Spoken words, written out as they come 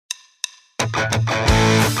Hello,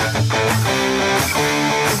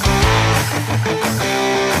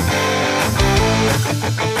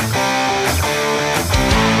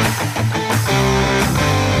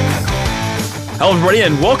 everybody,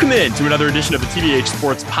 and welcome in to another edition of the TBH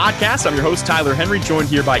Sports Podcast. I'm your host, Tyler Henry, joined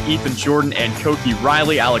here by Ethan Jordan and Koki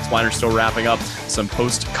Riley. Alex Weiner still wrapping up some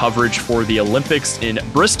post-coverage for the Olympics in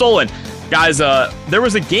Bristol. And guys, there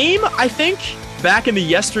was a game, I think, back in the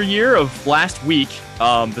yesteryear of last week.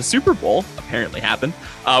 The Super Bowl apparently happened.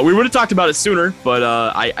 We would have talked about it sooner, but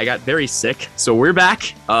I got very sick. So we're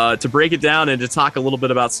back to break it down and to talk a little bit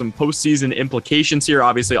about some postseason implications here.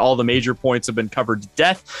 Obviously, all the major points have been covered to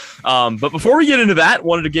death. But before we get into that,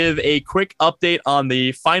 wanted to give a quick update on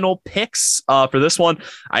the final picks for this one.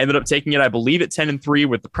 I ended up taking it, I believe, at 10-3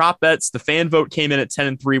 with the prop bets. The fan vote came in at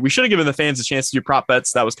 10-3. We should have given the fans a chance to do prop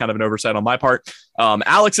bets. That was kind of an oversight on my part.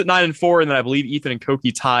 Alex at 9-4, and then I believe Ethan and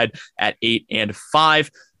Koki tied at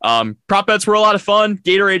 8-5. Prop bets were a lot of fun.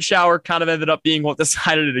 Gatorade shower kind of ended up being what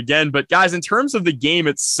decided it again. But guys, in terms of the game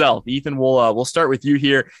itself, Ethan, we'll start with you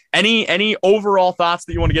here. Any overall thoughts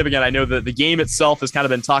that you want to give? Again, I know that the game itself has kind of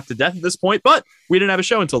been talked to death at this point, but we didn't have a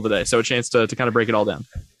show until today, so a chance to kind of break it all down.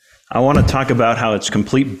 I want to talk about how it's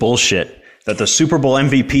complete bullshit that the Super Bowl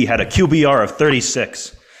MVP had a QBR of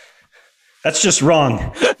 36. That's just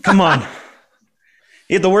wrong. Come on.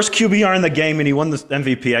 He had the worst QBR in the game, and he won the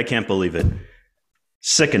MVP. I can't believe it.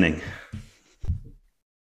 Sickening.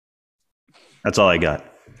 That's all I got.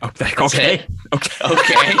 Okay.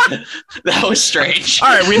 That was strange. All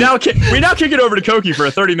right, we now kick it over to Koki for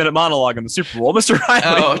a 30-minute monologue on the Super Bowl. Mr. Riley.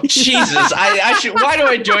 Oh, Jesus. I should. Why do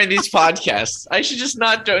I join these podcasts? I should just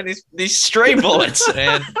not join these stray bullets,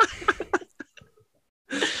 man.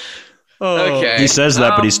 Okay. He says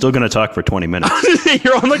that, but he's still going to talk for 20 minutes.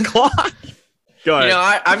 You're on the clock. Go ahead.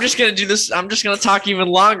 I'm just going to do this. I'm just going to talk even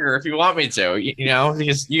longer if you want me to,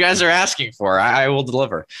 because you guys are asking for it. I will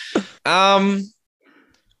deliver. Tyler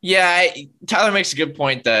makes a good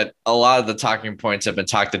point that a lot of the talking points have been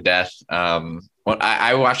talked to death. I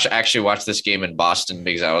actually watched this game in Boston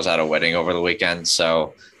because I was at a wedding over the weekend.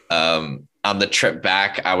 So on the trip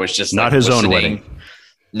back, I was just not his own wedding.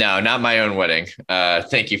 No, not my own wedding.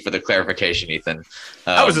 Thank you for the clarification, Ethan.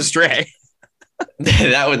 That was a stray.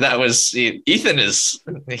 that was Ethan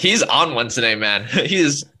he's on one today, man. He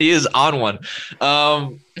is on one.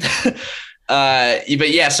 But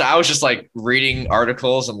yeah, so I was just like reading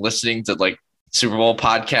articles and listening to like Super Bowl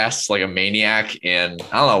podcasts like a maniac, and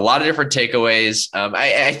I don't know, a lot of different takeaways.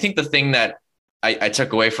 I think the thing that I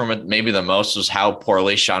took away from it maybe the most was how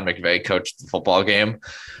poorly Sean McVay coached the football game.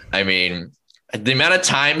 I mean, the amount of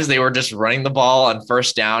times they were just running the ball on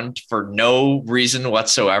first down for no reason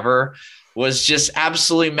whatsoever was just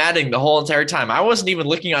absolutely maddening the whole entire time. I wasn't even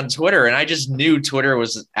looking on Twitter, and I just knew Twitter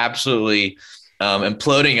was absolutely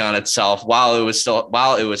imploding on itself while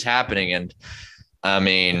it was happening. And I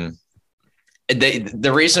mean,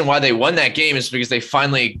 the reason why they won that game is because they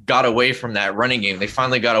finally got away from that running game. They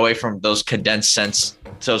finally got away from those condensed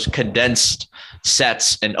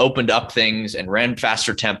sets and opened up things and ran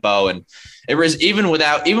faster tempo. And it was even with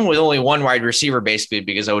only one wide receiver, basically,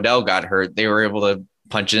 because Odell got hurt, they were able to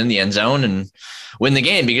punch it in the end zone and win the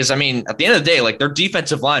game. Because I mean, at the end of the day, like, their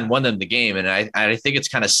defensive line won them the game. And I think it's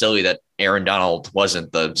kind of silly that Aaron Donald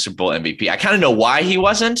wasn't the Super Bowl MVP. I kind of know why he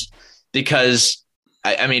wasn't, because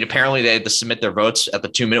I mean, apparently they had to submit their votes at the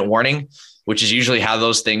 2-minute warning, which is usually how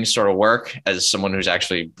those things sort of work, as someone who's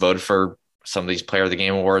actually voted for some of these Player of the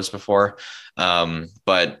Game awards before.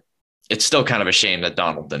 But it's still kind of a shame that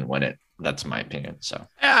Donald didn't win it. That's my opinion. So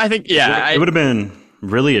yeah, I think, it would have been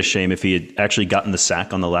really a shame if he had actually gotten the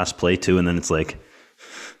sack on the last play too, and then it's like,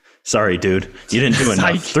 sorry, dude, you didn't do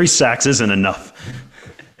enough. 3 sacks isn't enough.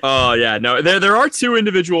 Oh yeah, no, there are 2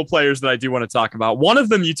 individual players that I do want to talk about. One of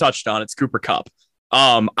them you touched on, it's Cooper Kupp.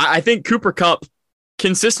 I think Cooper Kupp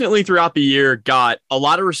consistently throughout the year got a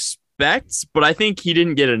lot of respect, but I think he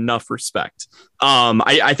didn't get enough respect.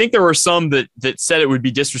 I think there were some that said it would be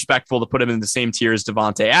disrespectful to put him in the same tier as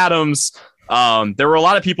Devontae Adams. There were a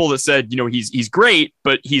lot of people that said, he's great,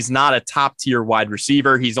 but he's not a top tier wide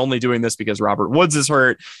receiver. He's only doing this because Robert Woods is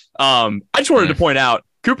hurt. I just wanted to point out,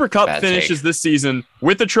 Cooper Kupp finishes this season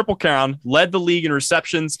with the triple crown, led the league in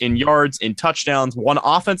receptions, in yards, in touchdowns, won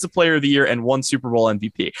Offensive Player of the Year, and won Super Bowl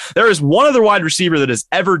MVP. There is one other wide receiver that has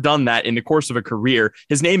ever done that in the course of a career.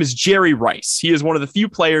 His name is Jerry Rice. He is one of the few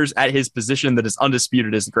players at his position that is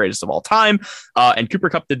undisputed as the greatest of all time, and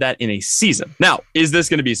Cooper Kupp did that in a season. Now, is this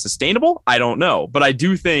going to be sustainable? I don't know, but I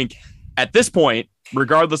do think at this point,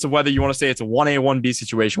 regardless of whether you want to say it's a 1A, 1B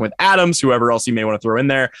situation with Adams, whoever else you may want to throw in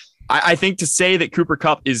there, I think to say that Cooper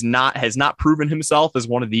Kupp has not proven himself as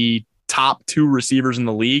one of the top 2 receivers in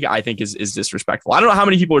the league, I think is disrespectful. I don't know how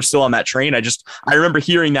many people are still on that train. I remember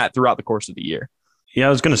hearing that throughout the course of the year. Yeah, I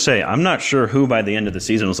was going to say, I'm not sure who by the end of the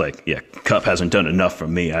season was like, yeah, Kupp hasn't done enough for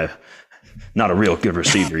me. Not a real good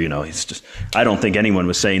receiver, He's just. I don't think anyone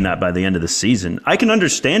was saying that by the end of the season. I can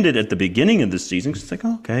understand it at the beginning of the season because it's like,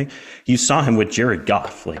 oh, okay, you saw him with Jared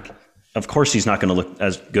Goff. Like, of course he's not going to look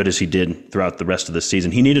as good as he did throughout the rest of the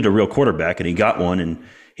season. He needed a real quarterback, and he got one, and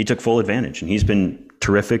he took full advantage. And he's been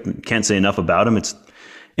terrific. Can't say enough about him. It's,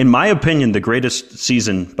 in my opinion, the greatest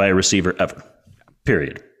season by a receiver ever.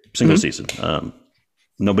 Period. Single season.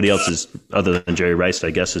 Nobody else is, other than Jerry Rice,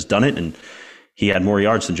 I guess, has done it. And he had more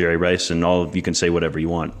yards than Jerry Rice, and you can say whatever you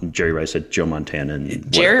want. Jerry Rice had Joe Montana.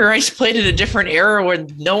 And Jerry Rice played in a different era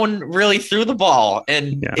when no one really threw the ball,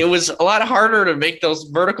 and it was a lot harder to make those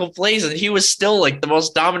vertical plays. And he was still like the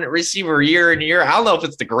most dominant receiver year in year. I don't know if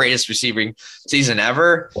it's the greatest receiving season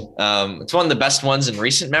ever. It's one of the best ones in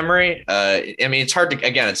recent memory. I mean, it's hard to,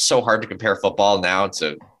 again, it's so hard to compare football now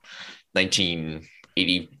to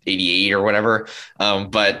 88 or whatever.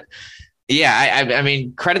 But yeah, I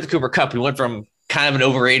mean, credit to Cooper Kupp. He went from kind of an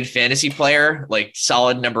overrated fantasy player, like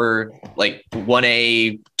solid number, like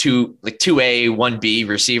 1A, 2A, 1B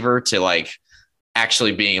receiver, to like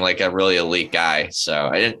actually being like a really elite guy.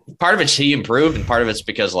 So part of it's he improved, and part of it's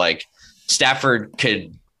because like Stafford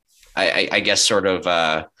could, I guess, sort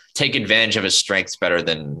of take advantage of his strengths better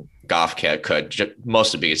than Goff could,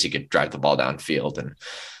 mostly because he could drive the ball downfield. And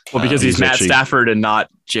well, because he's Matt Stafford and not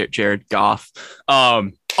Jared Goff.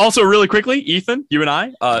 Also, really quickly, Ethan, you and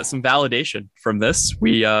I, some validation from this.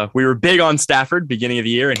 We were big on Stafford beginning of the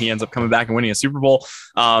year, and he ends up coming back and winning a Super Bowl.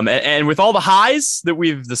 And with all the highs that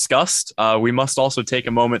we've discussed, we must also take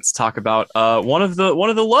a moment to talk about one of the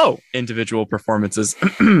low individual performances.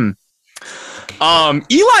 Eli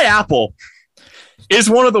Apple is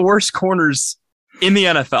one of the worst corners in the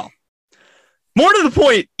NFL. More to the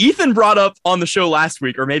point, Ethan brought up on the show last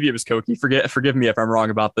week, or maybe it was Koki. Forgive me if I'm wrong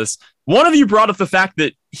about this. One of you brought up the fact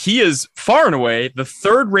that he is far and away the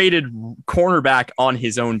 3rd-rated cornerback on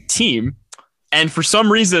his own team, and for some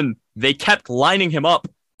reason they kept lining him up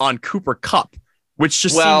on Cooper Kupp, which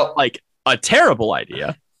just seemed like a terrible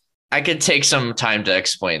idea. I could take some time to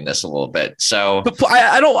explain this a little bit. So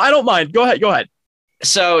I don't mind. Go ahead.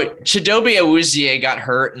 So Chidobe Awuzie got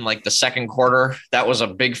hurt in like the second quarter. That was a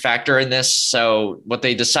big factor in this. So what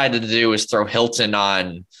they decided to do is throw Hilton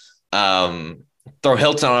on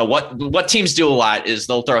what teams do a lot is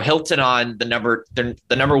they'll throw Hilton on the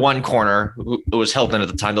number 1 corner, who was Hilton at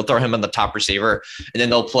the time. They'll throw him on the top receiver, and then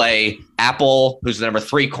they'll play Apple, who's the number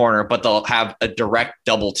 3 corner, but they'll have a direct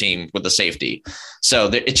double team with the safety.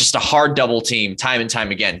 So it's just a hard double team time and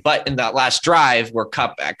time again. But in that last drive where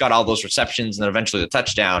Kupp got all those receptions and then eventually the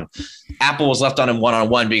touchdown, Apple was left on him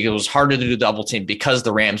one-on-one because it was harder to do double team because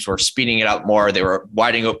the Rams were speeding it out more. They were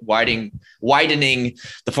widening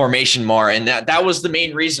the formation more. And that was the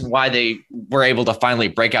main reason why they were able to finally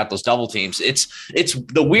break out those double teams. It's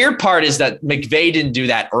the weird part is that McVay didn't do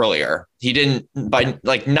that earlier. He didn't, by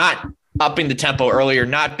like not upping the tempo earlier,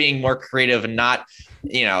 not being more creative, and not,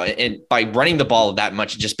 and by running the ball that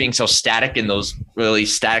much, just being so static in those really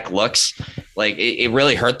static looks, like it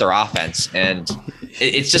really hurt their offense. And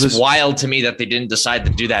it's just wild to me that they didn't decide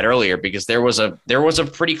to do that earlier, because there was a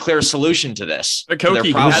pretty clear solution to this. It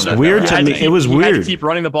was weird to me. It was weird to keep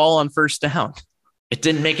running the ball on first down. It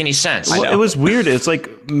didn't make any sense. Well, it was weird. It's like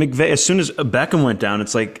McVay, as soon as Beckham went down,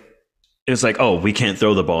 it's like, oh, we can't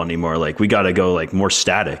throw the ball anymore. Like, we got to go like more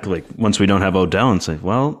static. Like, once we don't have Odell, it's like,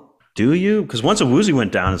 well, do you? Because once Awuzie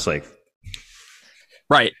went down, it's like,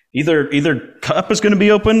 right. Either Kupp is going to be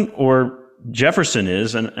open or Jefferson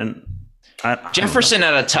is, and Jefferson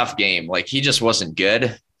had a tough game. Like, he just wasn't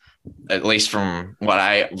good, at least from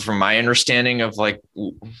my understanding of like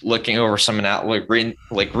looking over some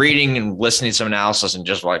reading and listening to some analysis and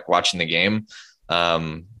just like watching the game.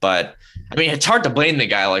 But I mean, it's hard to blame the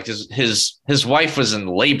guy. Like his wife was in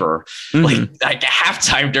labor, like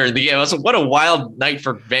halftime during the game. What a wild night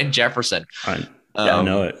for Van Jefferson. I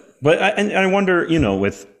know it, but I wonder,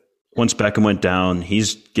 with once Beckham went down,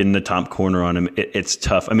 he's getting the top corner on him. It's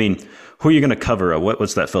tough. I mean, who are you going to cover?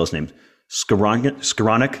 What's that fellow's name?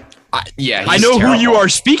 Skowronek? Yeah, I know terrible. who you are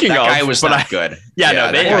speaking that of. That guy was not good.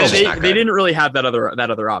 Yeah, they didn't really have that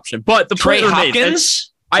other option. But the Trey point Hopkins.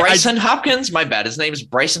 Bryson Hopkins, my bad. His name is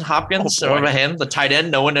Bryson Hopkins. Remember him, the tight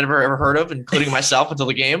end no one had ever heard of, including myself, until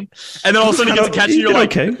the game. And then all of a sudden he gets a catch, and you're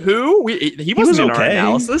like, okay. Who? He wasn't in our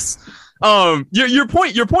analysis. Your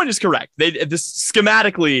point is correct.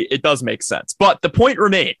 Schematically, it does make sense. But the point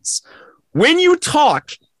remains, when you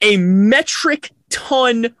talk a metric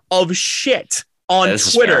ton of shit on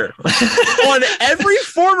Twitter, on every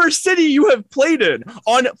former city you have played in,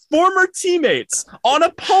 on former teammates, on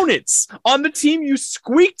opponents, on the team you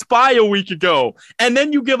squeaked by a week ago, and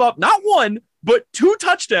then you give up not one, but 2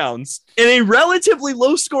 touchdowns in a relatively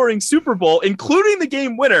low-scoring Super Bowl, including the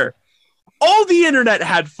game winner. Oh, the internet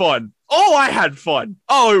had fun. Oh, I had fun.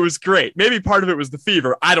 Oh, it was great. Maybe part of it was the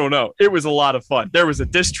fever. I don't know. It was a lot of fun. There was a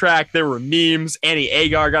diss track. There were memes. Annie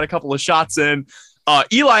Agar got a couple of shots in.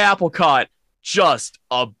 Eli Apple caught just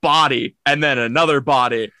a body, and then another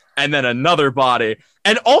body, and then another body.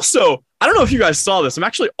 And also, I don't know if you guys saw this. I'm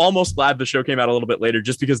actually almost glad the show came out a little bit later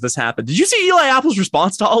just because this happened. Did you see Eli Apple's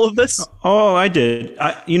response to all of this? Oh, I did.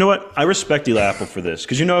 You know what? I respect Eli Apple for this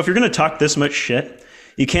because, if you're going to talk this much shit,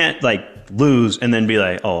 you can't lose and then be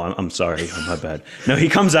like, "Oh, I'm sorry, my bad." No, he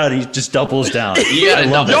comes out, he just doubles down. You gotta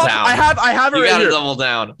double down. I have it you right gotta here. double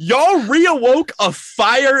down. Y'all reawoke a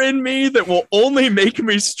fire in me that will only make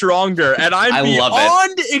me stronger, and I'm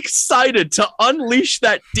beyond excited to unleash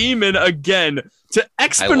that demon again to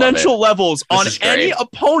exponential levels on any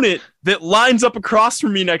opponent that lines up across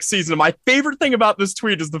from me next season. My favorite thing about this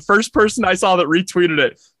tweet is the first person I saw that retweeted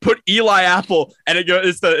it put Eli Apple, and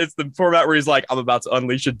it's the format where he's like, "I'm about to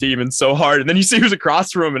unleash a demon so hard," and then you see who's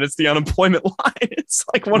across from him, and it's the unemployment line. It's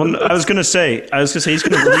like one of those. I was gonna say he's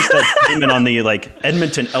gonna release that demon on the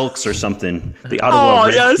Edmonton Elks or something. The Ottawa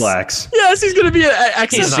Redblacks. Yes, he's gonna be an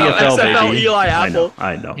XFL Eli Apple.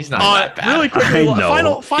 I know. He's not that bad. Really quickly,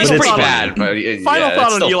 final he's pretty bad. Final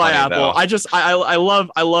thought on Eli Apple. Though.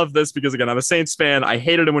 I love this because, again, I'm a Saints fan. I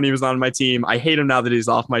hated him when he was on my team. I hate him now that he's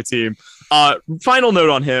off my team. Final note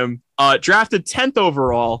on him. Drafted 10th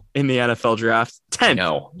overall in the NFL draft.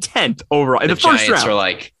 10th overall in the first Giants round. Were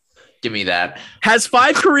like, give me that. Has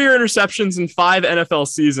 5 career interceptions in 5 NFL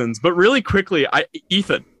seasons. But really quickly,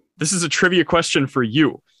 Ethan, this is a trivia question for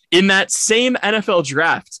you. In that same NFL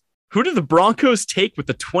draft, who did the Broncos take with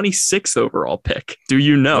the 26th overall pick? Do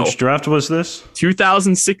you know? Which draft was this?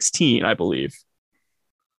 2016, I believe.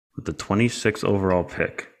 With the 26th overall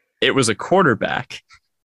pick. It was a quarterback.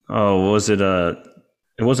 Oh, was it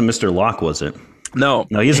it wasn't Mr. Locke, was it? No.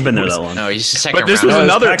 No, he hasn't been there that long. No, he's second round. But this was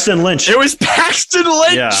another. Paxton Lynch. It was Paxton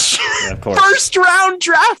Lynch. Yeah, of course. First round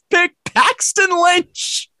draft pick, Paxton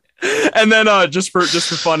Lynch. And then just for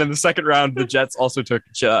fun, in the second round, the Jets also took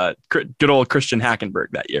good old Christian Hackenberg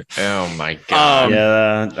that year. Oh my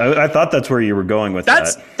god! I thought that's where you were going with that.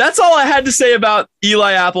 That's all I had to say about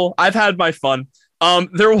Eli Apple. I've had my fun.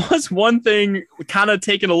 There was one thing, kind of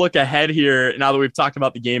taking a look ahead here now that we've talked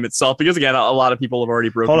about the game itself, because again, a lot of people have already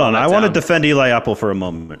broken. Hold on, I want to defend Eli Apple for a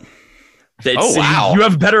moment. Wow, you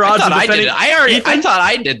have better odds of defending. I thought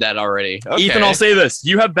I did that already. Okay. Ethan, I'll say this: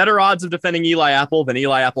 you have better odds of defending Eli Apple than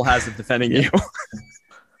Eli Apple has of defending you.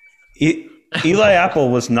 Eli Apple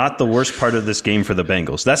was not the worst part of this game for the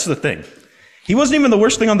Bengals. That's the thing. He wasn't even the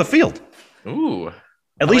worst thing on the field. Ooh.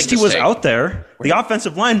 At least he was out there. The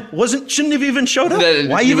offensive line shouldn't have even showed up.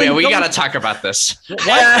 We got to talk about this. Here's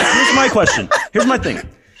my question. Here's my thing.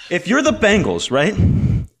 If you're the Bengals, right?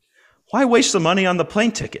 Why waste the money on the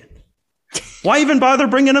plane ticket? Why even bother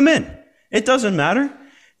bringing them in? It doesn't matter.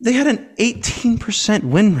 They had an 18%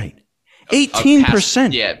 win rate.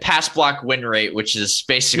 18%. Pass block win rate, which is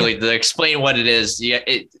basically to explain what it is. Yeah,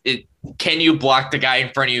 can you block the guy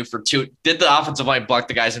in front of you for 2? Did the offensive line block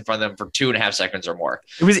the guys in front of them for 2.5 seconds or more?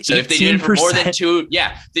 It was so 18%. If they do it for more than 2,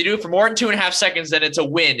 if they do it for more than 2.5 seconds, then it's a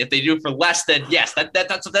win. If they do it for less than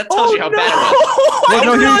that tells you how bad it was. That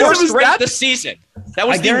was the worst rate this season. That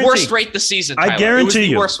was the worst rate this season. Tyler. I guarantee it was the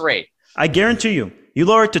you. Worst rate. I guarantee you. You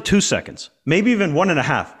lower it to 2 seconds, maybe even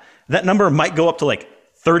 1.5. That number might go up to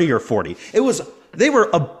 30 or 40. They were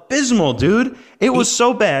abysmal, dude. It was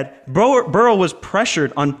so bad. Burrow was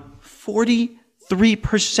pressured on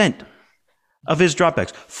 43% of his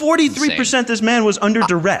dropbacks. 43% this man was under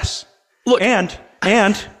duress. Look, and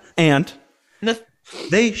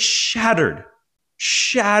they shattered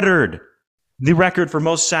the record for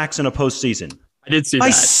most sacks in a postseason. I did see by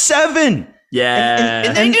that. 7. Yeah.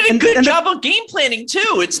 And they did a good job of game planning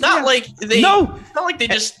too. It's not like they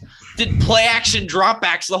just did play action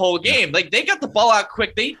dropbacks the whole game. They got the ball out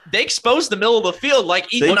quick. They exposed the middle of the field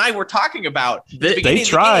like Ethan and I were talking about. They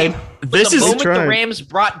tried. The moment the Rams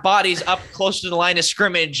brought bodies up close to the line of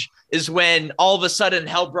scrimmage is when all of a sudden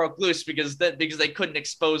hell broke loose because they couldn't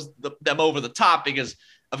expose them over the top because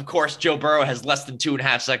of course Joe Burrow has less than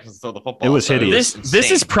 2.5 seconds to throw the football. It was hideous.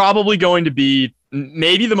 This is probably going to be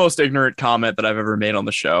maybe the most ignorant comment that I've ever made on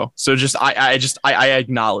the show. So I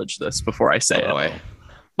acknowledge this before I say it.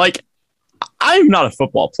 I'm not a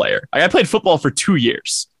football player. I played football for 2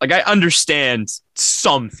 years. I understand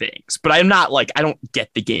some things, but I'm not I don't get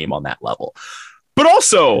the game on that level. But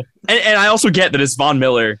also, and I also get that it's Von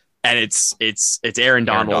Miller and it's Aaron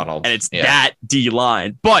Donald and it's that D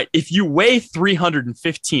line. But if you weigh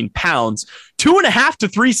 315 pounds, 2.5 to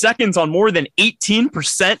 3 seconds on more than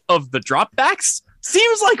 18% of the dropbacks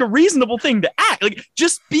seems like a reasonable thing to act. Like,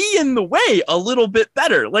 just be in the way a little bit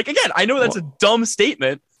better. Like, again, I know that's a dumb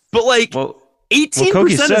statement, but 18%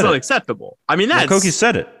 is unacceptable. I mean, that's Koki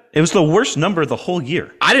said it. It was the worst number of the whole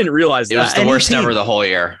year. I didn't realize that. It was the worst number of the whole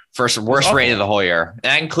year. Worst rating of the whole year.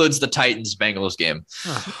 That includes the Titans-Bengals game.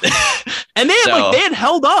 And they had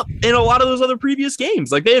held up in a lot of those other previous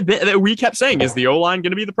games. Like, we kept saying, is the O-line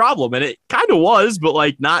going to be the problem? And it kind of was, but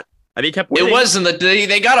not. And they kept winning. It wasn't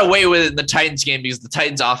they got away with it in the Titans game because the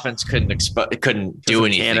Titans offense couldn't do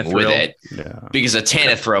anything with it because of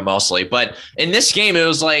Tanith mostly. But in this game, it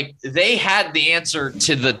was like they had the answer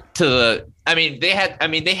to the.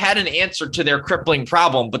 They had an answer to their crippling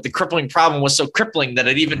problem, but the crippling problem was so crippling that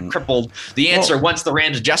it even crippled the answer once the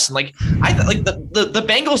Rams adjusted. The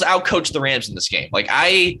Bengals outcoached the Rams in this game.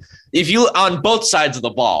 If you on both sides of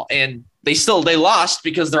the ball, and they lost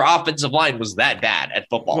because their offensive line was that bad at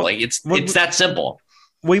football. It's that simple.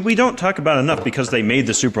 We don't talk about it enough because they made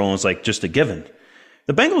the Super Bowl and it's just a given.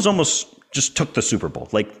 The Bengals almost just took the Super Bowl.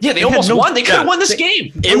 They almost won. They could have won this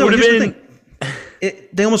game. It would have been.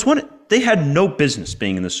 They almost won it. They had no business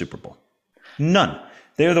being in the Super Bowl. None.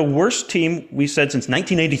 They're the worst team, we said, since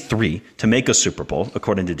 1983 to make a Super Bowl,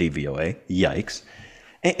 according to DVOA. Yikes.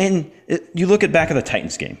 And you look back at the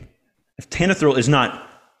Titans game. If Tanith is not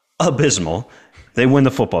abysmal, they win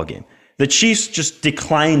the football game. The Chiefs just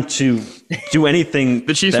declined to do anything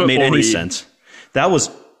that made any sense. That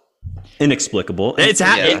was inexplicable. Reed has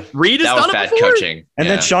done it bad before. Coaching. And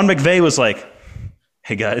then Sean McVay was like,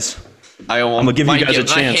 hey, guys, I'm going to give you guys a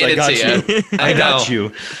chance. I got you. I got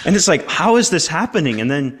you. And it's like, how is this happening?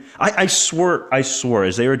 And then I swore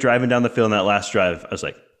as they were driving down the field in that last drive, I was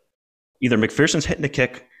like, either McPherson's hitting a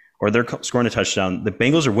kick or they're scoring a touchdown. The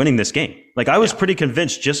Bengals are winning this game. I was pretty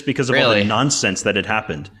convinced just because of all the nonsense that had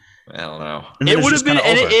happened. I don't know. It would have been,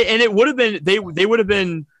 and it would have been, they would have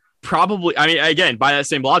been probably, again, by that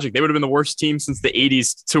same logic, they would have been the worst team since the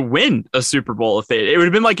 80s to win a Super Bowl. It would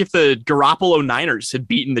have been like if the Garoppolo Niners had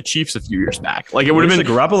beaten the Chiefs a few years back. It would have been.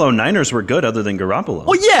 The Garoppolo Niners were good other than Garoppolo.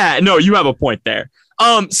 Well, yeah, no, you have a point there.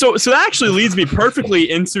 So that actually leads me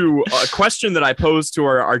perfectly into a question that I posed to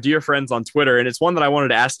our dear friends on Twitter, and it's one that I wanted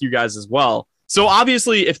to ask you guys as well. So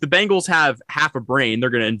obviously, if the Bengals have half a brain, they're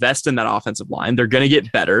going to invest in that offensive line. They're going to get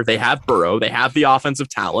better. They have Burrow. They have the offensive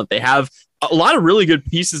talent. They have a lot of really good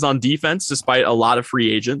pieces on defense, despite a lot of free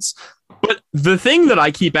agents. But the thing that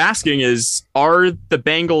I keep asking is, are the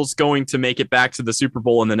Bengals going to make it back to the Super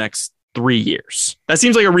Bowl in the next 3 years? That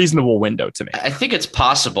seems like a reasonable window to me. I think it's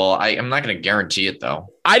possible. I'm not going to guarantee it, though.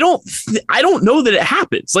 I don't know that it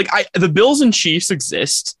happens. The Bills and Chiefs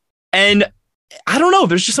exist, and I don't know.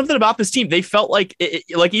 There's just something about this team. They felt like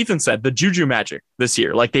Ethan said, the juju magic this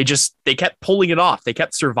year. They kept pulling it off. They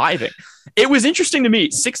kept surviving. It was interesting to me.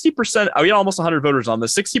 60%, we had almost 100 voters on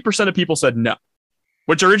this. 60% of people said no,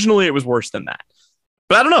 which originally it was worse than that.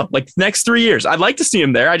 But I don't know. Next 3 years, I'd like to see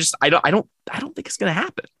him there. I don't think it's going to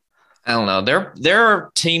happen. I don't know.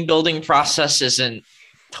 Their team building process isn't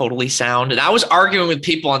totally sound. And I was arguing with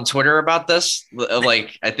people on Twitter about this,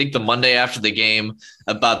 I think the Monday after the game,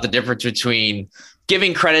 about the difference between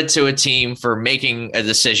giving credit to a team for making a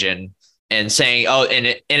decision and saying, and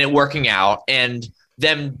it working out, and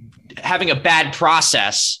them having a bad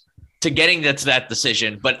process to getting to that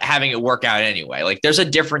decision, but having it work out anyway. There's a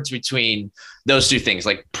difference between those two things.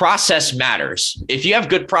 Process matters. If you have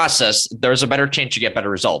good process, there's a better chance you get better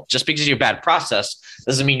results. Just because you have bad process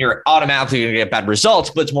doesn't mean you're automatically going to get bad results,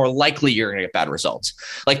 but it's more likely you're going to get bad results.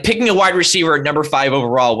 Picking a wide receiver at number 5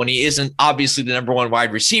 overall when he isn't obviously the number 1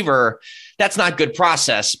 wide receiver, that's not good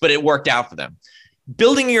process, but it worked out for them.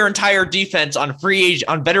 Building your entire defense on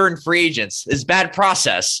veteran free agents is bad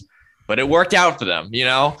process, but it worked out for them,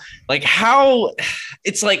 how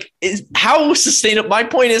sustainable. My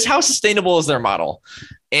point is, how sustainable is their model?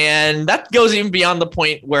 And that goes even beyond the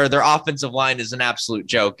point where their offensive line is an absolute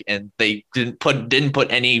joke, and they didn't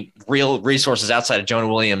put any real resources outside of Jonah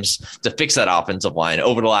Williams to fix that offensive line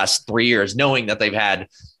over the last 3 years, knowing that they've had,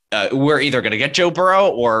 we're either going to get Joe Burrow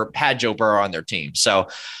or had Joe Burrow on their team. So,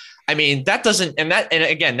 that doesn't, and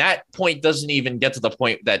again, that point doesn't even get to the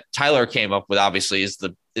point that Tyler came up with, obviously, is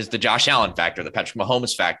the Josh Allen factor, the Patrick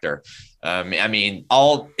Mahomes factor.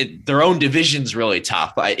 Their own division's really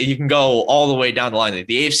tough. You can go all the way down the line. The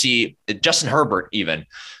AFC, Justin Herbert even.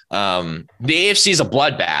 The AFC is a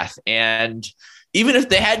bloodbath, and even if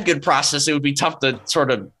they had good process, it would be tough to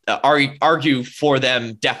sort of argue for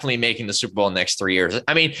them definitely making the Super Bowl in the next 3 years.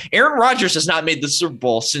 I mean, Aaron Rodgers has not made the Super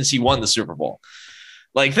Bowl since he won the Super Bowl.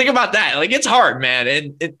 Like, think about that. Like, it's hard,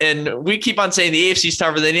 man. And we keep on saying the AFC is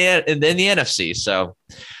tougher than the NFC. So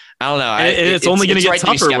I don't know. And it's only going to get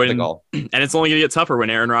tougher and it's only going to get tougher when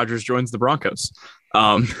Aaron Rodgers joins the Broncos.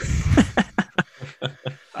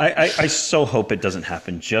 I so hope it doesn't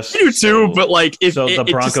happen. Just you too, but like if the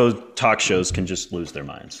Broncos talk shows can just lose their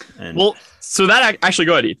minds. And so that actually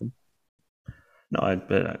go ahead, Ethan. No,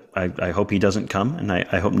 I hope he doesn't come, and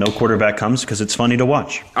I hope no quarterback comes because it's funny to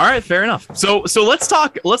watch. All right, fair enough. So let's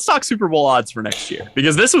talk Super Bowl odds for next year,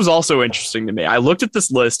 because this was also interesting to me. I looked at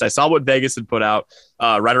this list. I saw what Vegas had put out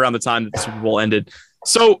right around the time that the Super Bowl ended.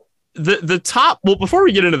 So the top. Well, before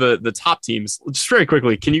we get into the top teams, just very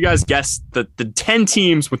quickly, can you guys guess the 10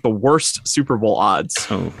 teams with the worst Super Bowl odds?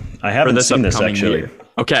 Oh, I haven't seen this actually. Year?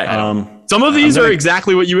 Okay. Some of these are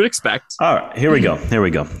exactly what you would expect. All right, here we go.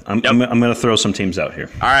 I'm going to throw some teams out here.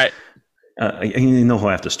 All right. You know who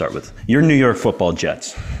I have to start with. Your New York Football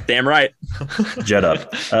Jets. Damn right. Jet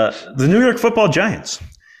up. The New York Football Giants.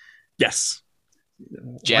 Yes.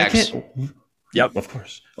 Jags. Yep. Of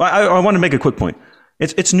course. Well, I want to make a quick point.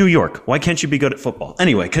 It's New York. Why can't you be good at football?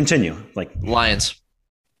 Anyway, continue. Like Lions.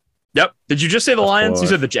 Yep. Did you just say the Lions? You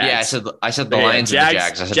said the Jags. Yeah, I said the Lions and the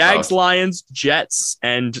Jags. I said Jags, both. Lions, Jets,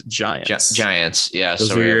 and Giants. Giants. Yeah.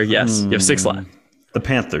 Those are your, yes. You have 6 left. The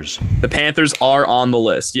Panthers. The Panthers are on the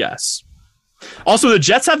list. Yes. Also, the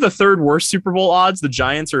Jets have the 3rd worst Super Bowl odds. The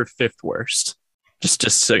Giants are 5th worst.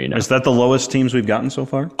 Just so you know. Is that the lowest teams we've gotten so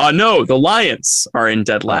far? No, the Lions are in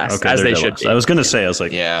dead last, as they should be. I was going to say, I was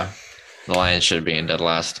like, yeah, the Lions should be in dead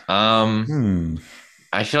last.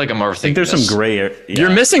 I feel like I'm overthinking. I think there's some gray area. You're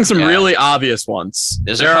missing some really obvious ones.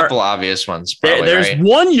 There's a couple obvious ones. Probably, there's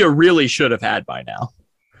one you really should have had by now.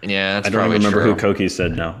 Yeah, that's I don't remember who Koki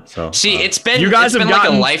said now. So see, it's been like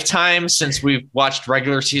a lifetime since we've watched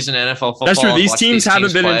regular season NFL football. That's true. These teams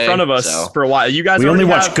haven't been in front of us for a while. You guys, we only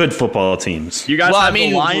watch good football teams. You guys,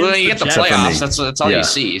 the Lions, you get the playoffs. That's all you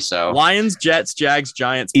see. So Lions, Jets, Jags,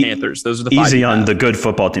 Giants, Panthers. Those are the 5 easy on the good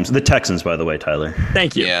football teams. The Texans, by the way, Tyler.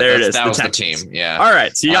 Thank you. Yeah, there it is. That was the team. Yeah. All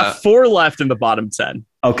right. So you got 4 left in the bottom 10.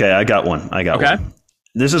 Okay, I got one. One.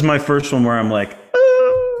 This is my first one where I'm like,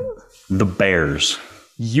 the Bears.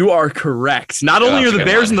 You are correct. Not only are the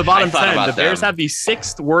Bears in the bottom 10, the Bears have the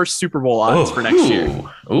 6th worst Super Bowl odds for next year.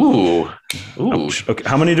 Ooh. Okay,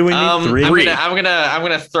 how many do we need? 3. I'm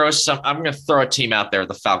gonna throw a team out there.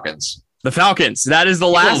 The Falcons. The Falcons. That is the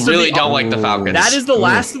last. People really don't like the Falcons. That is the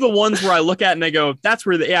last of the ones where I look at and I go, "That's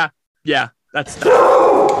where that's."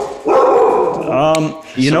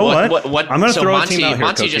 You know what? I'm going to throw a team out here.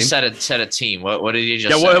 Monty just said a team. What did he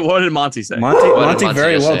just say? What did Monty say? Monty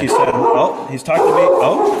very well. He said, he's talking to me.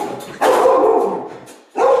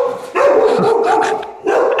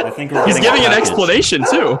 I think he's giving an explanation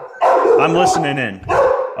too. I'm listening in.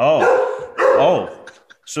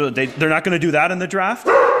 So they're not going to do that in the draft?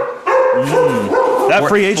 That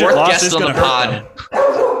free agent loss is going to hurt them.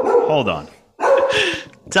 Hold on.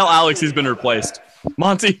 Tell Alex he's been replaced.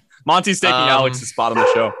 Monty's taking Alex's spot on the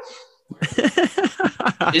show.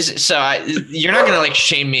 You're not gonna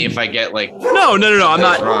shame me if I get no. I'm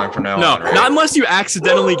not wrong from now on, right? Not unless you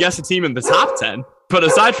accidentally guess a team in the top 10. But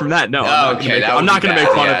aside from that, no. I'm not gonna make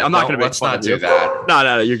fun of. I'm not gonna make fun of you. Let's not do that.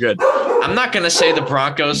 No, you're good. I'm not gonna say the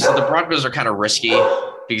Broncos. The Broncos are kind of risky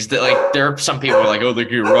because there are some people who are like, oh, they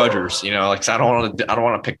get Rodgers. You know, so I don't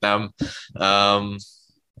want to pick them.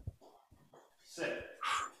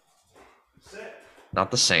 Not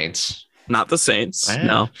the Saints.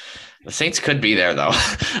 No. The Saints could be there though.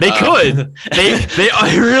 They could. They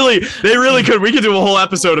really could. We could do a whole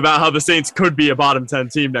episode about how the Saints could be a bottom 10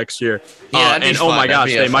 team next year. Yeah, and oh my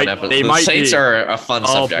gosh, they might. The Saints are a fun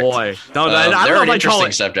subject. Oh boy, no, I don't know if I'd call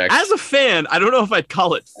it subject. As a fan, I don't know if I'd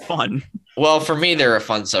call it fun. Well, for me, they're a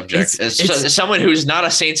fun subject. As someone who's not a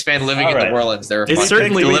Saints fan living in New Orleans, they're fun.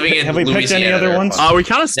 Certainly living in Louisiana. Picked any other ones? We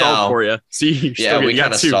kind of stalled for you. See, we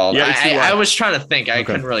kind of stalled. I was trying to think. I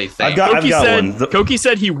couldn't really think. I've got one. Koki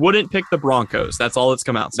said he wouldn't pick the Broncos. That's all that's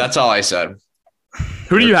come out. That's all I said.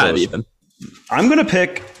 Who do you have, Ethan? I'm gonna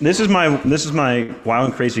pick. This is my wild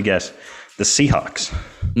and crazy guess. The Seahawks.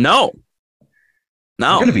 No.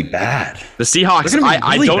 They're going to be bad. The Seahawks,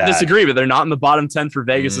 I don't disagree, but they're not in the bottom 10 for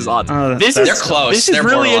Vegas's odds. They're close. This is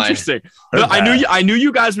really interesting. I knew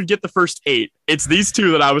you guys would get the first 8. It's these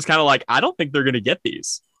 2 that I was kind of like, I don't think they're going to get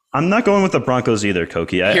these. I'm not going with the Broncos either,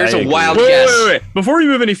 Koki. Here's a wild guess. Wait. Before we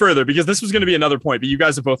move any further, because this was going to be another point, but you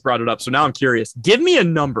guys have both brought it up, so now I'm curious. Give me a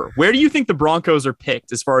number. Where do you think the Broncos are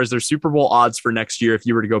picked as far as their Super Bowl odds for next year if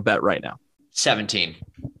you were to go bet right now? 17.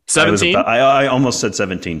 17? I almost said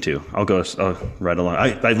 17 too. I'll go right along.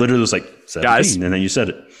 I literally was like 17, Guys, and then you said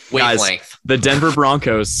it. Wavelength. The Denver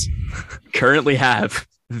Broncos currently have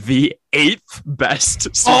the 8th best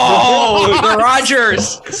Super Bowl. Oh, the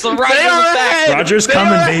Rodgers. It's the Rodgers effect. Rodgers They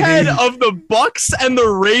coming, are baby. ahead of the Bucks and the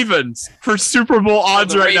Ravens for Super Bowl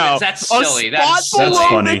odds the right Ravens, now. that's A silly. spot That's below silly.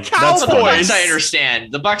 funny. the That's The funny. Bucks, Cowboys. I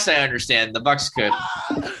understand. The Bucks could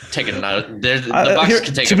take another. The Bucks Here,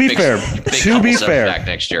 could take to a be big, fair, big to couple be steps fair, back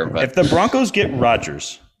next year. But if the Broncos get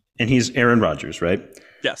Rodgers, and he's Aaron Rodgers, right?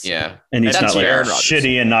 Yes. yeah, And he's That's not like fair.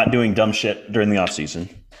 shitty and not doing dumb shit during the offseason.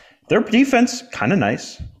 Their defense, kind of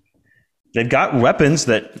nice. They've got weapons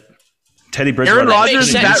that Teddy Bridgewater. Aaron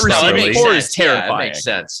Rodgers, Makes that sense, though. It receiving makes core sense. is Yeah, terrifying. it makes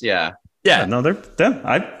sense. Yeah. Yeah. No,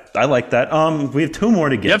 I like that. We have 2 more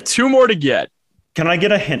to get. You have 2 more to get. Can I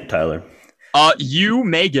get a hint, Tyler? You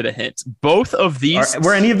may get a hint. Both of these.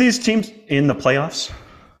 Were any of these teams in the playoffs?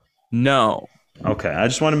 No. Okay, I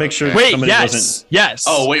just want to make sure Wait, somebody yes. wasn't. Yes.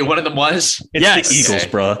 Oh wait, one of them was. It's Yes. the Eagles, Okay.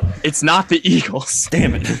 bro. It's not the Eagles.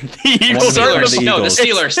 Damn it. The Eagles One are of Steelers. the No, the Eagles.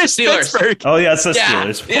 Steelers. The It's Steelers. Pittsburgh. Oh yeah, it's the Yeah,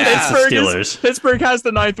 Steelers. yeah. It's the Pittsburgh, Steelers. Pittsburgh has the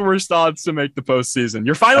 9th worst odds to make the postseason.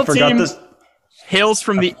 Your final I forgot team this. hails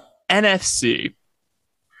from the NFC.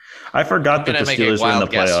 I forgot I'm that gonna the make a Steelers were in the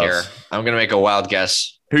wild guess here. playoffs. I'm gonna make a wild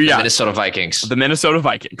guess. Who you The got? Minnesota Vikings. The Minnesota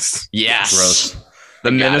Vikings. Yes. Gross. The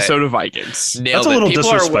I got Minnesota Vikings. Nailed That's a it. little People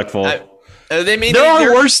disrespectful. They mean There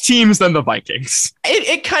are worse teams than the Vikings.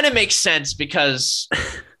 It kind of makes sense because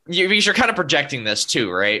you're kind of projecting this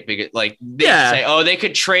too, right? Because like they Yeah. say, oh, they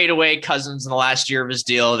could trade away Cousins in the last year of his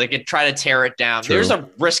deal. They could try to tear it down. True. There's a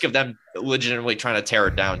risk of them legitimately trying to tear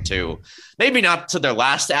it down too. Maybe not to their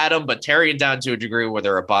last atom, but tearing it down to a degree where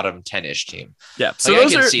they're a bottom 10-ish team. Yeah. So Like, I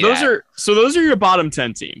those can are see those that. are so those are your bottom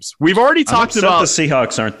 10 teams. We've already I'm talked upset about the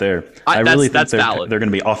Seahawks aren't there. I that's- really think that's they're valid. going to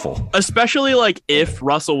be awful. especially like if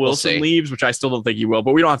Russell Wilson see. leaves, which I still don't think he will,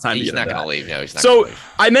 but we don't have time He's to get not into going to that. leave. No, he's not. So gonna leave.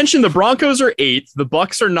 I mentioned the Broncos are 8th, the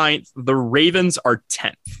Bucks are 9th, the Ravens are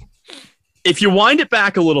 10th. If you wind it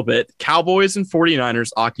back a little bit, Cowboys and 49ers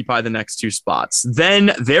occupy the next 2 spots.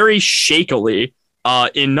 Then very shakily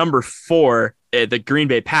in number 4, the Green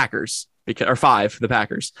Bay Packers, or 5, the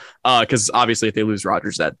Packers, because obviously if they lose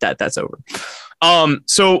Rodgers, that's over.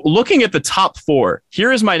 So looking at the top 4,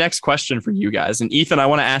 here is my next question for you guys. And Ethan, I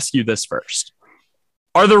want to ask you this first.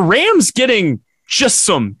 Are the Rams getting just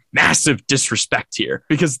some massive disrespect here?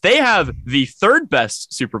 Because they have the 3rd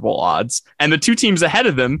best Super Bowl odds, and the 2 teams ahead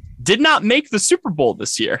of them did not make the Super Bowl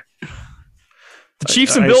this year. The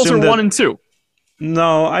Chiefs and I Bills are assume that- 1 and 2.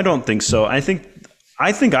 No, I don't think so. I think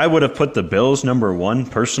I would have put the Bills number 1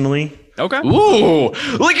 personally. Okay. Ooh,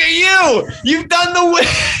 look at you! You've done the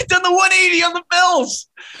 180 on the Bills.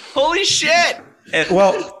 Holy shit!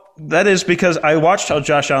 Well, that is because I watched how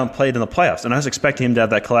Josh Allen played in the playoffs, and I was expecting him to have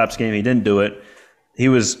that collapse game. He didn't do it. He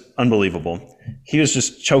was unbelievable. He was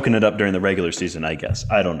just choking it up during the regular season, I guess.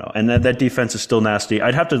 I don't know. And that defense is still nasty.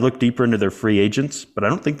 I'd have to look deeper into their free agents, but I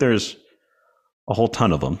don't think there's a whole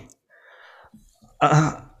ton of them.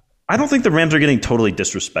 I don't think the Rams are getting totally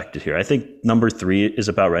disrespected here. I think number 3 is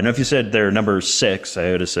about right. Now, if you said they're number 6,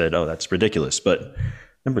 I would have said, oh, that's ridiculous. But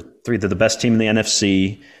number 3, they're the best team in the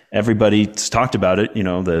NFC. Everybody's talked about it. You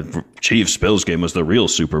know, the Chiefs-Bills game was the real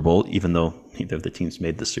Super Bowl, even though neither of the teams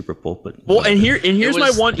made the Super Bowl. But Well, and here's was-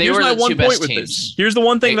 my one they here's were my the one two point best with teams. this. Here's the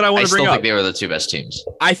one thing that I want to bring still up. think they were the 2 best teams.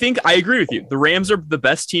 I think I agree with you. The Rams are the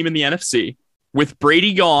best team in the NFC. With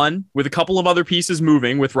Brady gone, with a couple of other pieces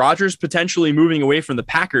moving, with Rodgers potentially moving away from the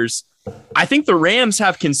Packers, I think the Rams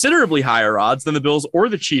have considerably higher odds than the Bills or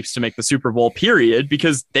the Chiefs to make the Super Bowl, period,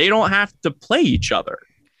 because they don't have to play each other.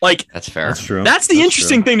 Like, That's fair. that's true. that's the That's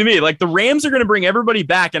interesting true. thing to me. Like, the Rams are going to bring everybody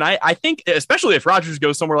back. And I think, especially if Rodgers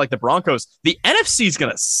goes somewhere like the Broncos, the NFC is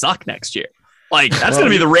going to suck next year. Like, that's Well, going to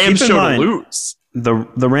be the Rams keep in show mind- to lose.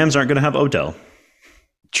 The Rams aren't going to have Odell.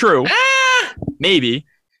 True. Ah! Maybe.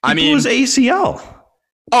 I He blew mean, his ACL.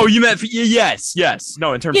 oh, you meant, yes.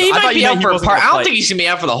 No, in terms Yeah, he of, I might thought be you out meant for he a wasn't part. gonna I don't play. think he's gonna be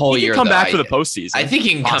out for the whole He year. can come though. back for the postseason. I think he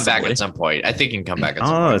can come back Possibly. at some point. I think he can come back at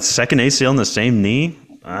some Oh, point. it's second ACL in the same knee.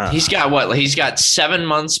 Ah. He's got what? He's got 7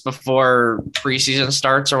 months before preseason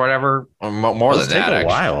starts or whatever, or more than It'll take that. a Actually.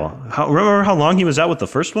 while. Remember how long he was out with the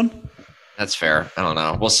first one? That's fair. I don't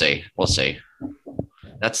know. We'll see.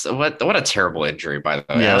 That's what a terrible injury, by the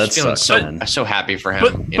way. Yeah, I was that feeling sucks, man. so happy for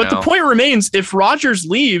him. But the point remains: if Rodgers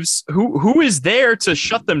leaves, who is there to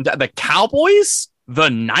shut them down? The Cowboys, the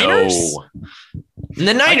Niners. No. And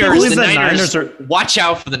the can't Niners, believe the the Niners, Niners are- watch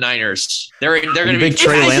out for the Niners. They're going to be big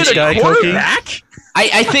Trey Is it Lance a guy, quarterback?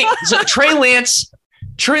 I think so. Trey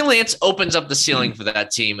Lance opens up the ceiling for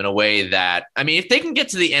that team in a way that, I mean, if they can get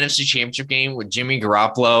to the NFC Championship game with Jimmy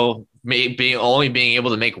Garoppolo being able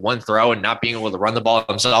to make one throw and not being able to run the ball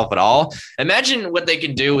himself at all. Imagine what they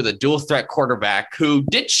can do with a dual threat quarterback who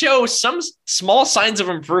did show some small signs of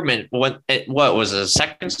improvement when what was a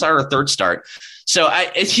second start or third start. So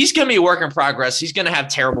he's going to be a work in progress. He's going to have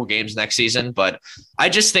terrible games next season, but I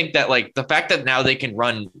just think that like the fact that now they can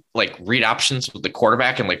run like read options with the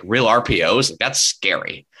quarterback and like real RPOs, like, that's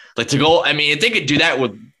scary. Like to go, I mean, if they could do that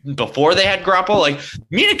before they had Garoppolo, like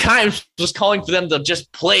Mina Kimes was calling for them to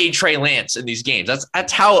just play Trey Lance in these games.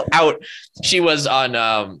 That's how out she was on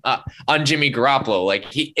Jimmy Garoppolo. Like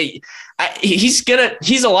he's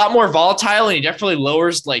a lot more volatile, and he definitely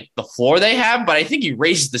lowers like the floor they have, but I think he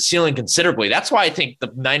raises the ceiling considerably. That's why I think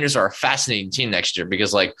the Niners are a fascinating team next year,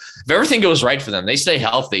 because like if everything goes right for them, they stay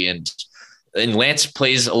healthy and Lance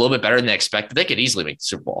plays a little bit better than they expected, they could easily make the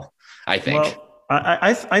Super Bowl, I think. Well,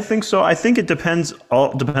 I think so. I think it depends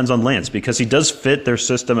on Lance, because he does fit their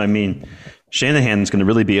system. I mean, Shanahan's going to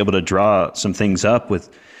really be able to draw some things up with.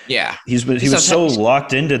 Yeah, he was so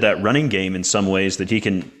locked into that running game in some ways that he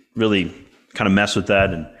can really kind of mess with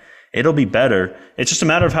that, and it'll be better. It's just a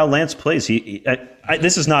matter of how Lance plays.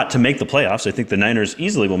 This is not to make the playoffs. I think the Niners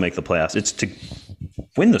easily will make the playoffs. It's to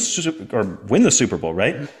win the Super Bowl,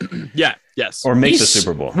 right? Yeah. Yes. Or make the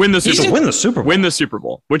Super Bowl. Win the Super Bowl. Win the Super Bowl. Win the Super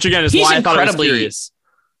Bowl. Which again is why I thought it was curious.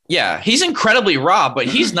 Yeah, he's incredibly raw, but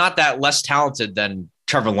he's not that less talented than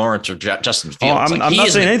Trevor Lawrence or Justin Fields. I'm not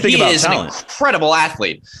saying anything about talent. He is an incredible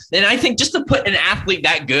athlete. And I think just to put an athlete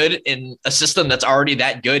that good in a system that's already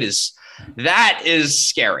that good is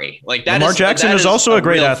scary. Like that. Lamar Jackson is also a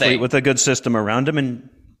great athlete with a good system around him, and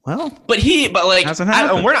well, but we're not.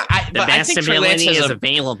 The best ability is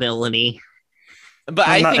availability. But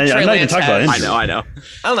I think Trey Lance has, I know. I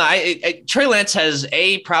don't know. Trey Lance has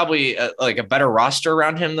probably like a better roster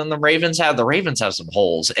around him than the Ravens have. The Ravens have some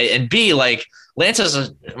holes, and B, like Lance has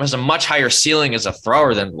a much higher ceiling as a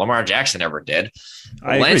thrower than Lamar Jackson ever did.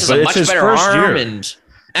 Lance has a much better arm, and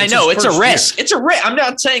I know it's a risk. It's a risk. I'm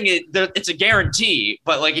not saying it's a guarantee,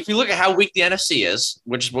 but like if you look at how weak the NFC is,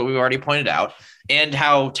 which is what we've already pointed out, and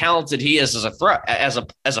how talented he is as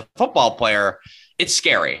a football player, it's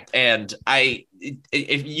scary. And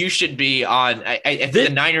if you should be on, if the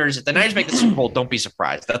Niners make the Super Bowl, don't be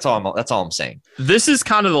surprised. That's all I'm saying. This is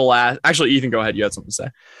kind of the last. Actually, Ethan, go ahead. You had something to say.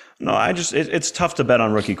 No, it's tough to bet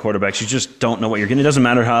on rookie quarterbacks. You just don't know what you're getting. It doesn't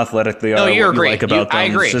matter how athletic they are. No, you like about them. I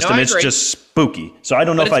agree. The system. It's just spooky. So I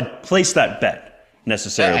don't know if I'd place that bet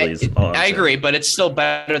necessarily. I agree, but it's still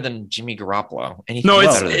better than Jimmy Garoppolo.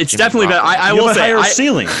 It's definitely better. I will say higher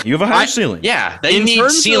ceiling. You have a higher ceiling. Yeah, they need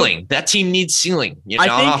ceiling. That team needs ceiling.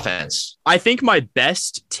 On offense. I think my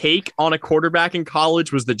best take on a quarterback in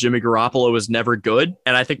college was that Jimmy Garoppolo was never good,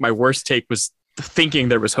 and I think my worst take was thinking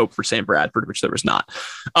there was hope for Sam Bradford, which there was not.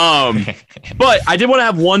 But I did want to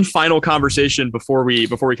have one final conversation before we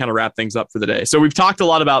kind of wrap things up for the day. So we've talked a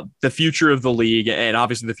lot about the future of the league and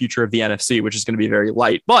obviously the future of the NFC, which is going to be very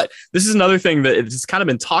light. But this is another thing that it's kind of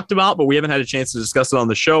been talked about, but we haven't had a chance to discuss it on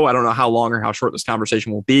the show. I don't know how long or how short this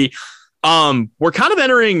conversation will be. We're kind of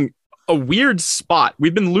entering a weird spot.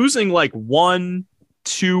 We've been losing like 1-2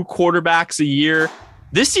 quarterbacks a year.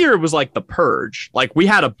 This year was like the purge. Like we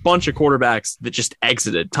had a bunch of quarterbacks that just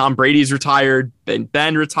exited. Tom Brady's retired,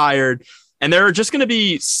 Ben retired, and there are just going to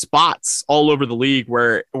be spots all over the league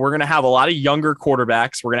where we're going to have a lot of younger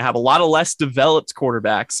quarterbacks. We're going to have a lot of less developed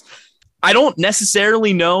quarterbacks. I don't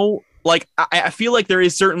necessarily know. Like I feel like there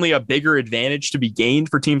is certainly a bigger advantage to be gained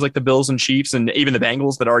for teams like the Bills and Chiefs and even the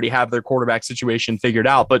Bengals that already have their quarterback situation figured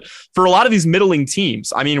out. But for a lot of these middling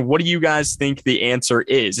teams, I mean, what do you guys think the answer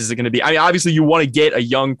is? Is it going to be, I mean, obviously you want to get a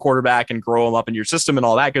young quarterback and grow him up in your system and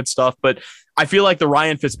all that good stuff. But I feel like the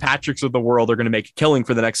Ryan Fitzpatricks of the world are going to make a killing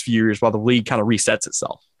for the next few years while the league kind of resets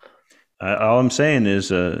itself. All I'm saying is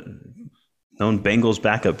known Bengals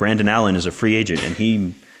backup Brandon Allen is a free agent, and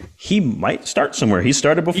he might start somewhere. He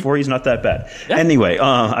started before. He's not that bad. Yeah. Anyway,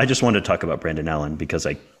 I just wanted to talk about Brandon Allen because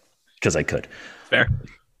I could. Fair.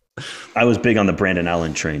 I was big on the Brandon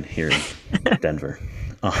Allen train here in Denver.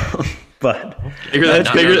 But bigger than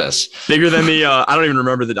the I don't even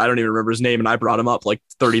remember his name, and I brought him up like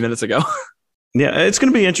 30 minutes ago. Yeah, it's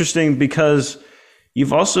going to be interesting because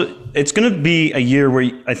it's going to be a year where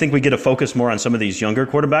I think we get to focus more on some of these younger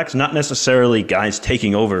quarterbacks, not necessarily guys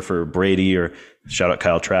taking over for Brady or shout out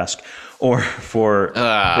Kyle Trask or for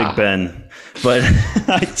Big Ben. But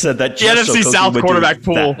I said that the NFC South quarterback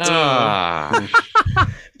pool.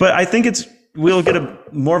 But I think we'll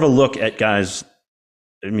get more of a look at guys.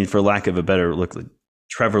 I mean, for lack of a better look, like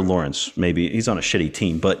Trevor Lawrence, maybe he's on a shitty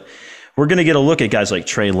team, but we're going to get a look at guys like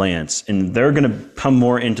Trey Lance, and they're going to come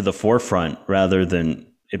more into the forefront rather than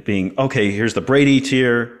it being, okay, here's the Brady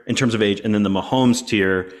tier in terms of age, and then the Mahomes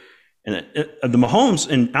tier And the Mahomes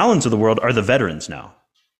and Allens of the world are the veterans now.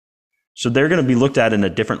 So they're going to be looked at in a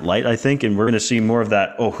different light, I think, and we're going to see more of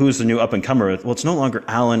that, who's the new up-and-comer? Well, it's no longer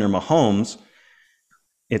Allen or Mahomes.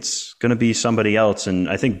 It's going to be somebody else. And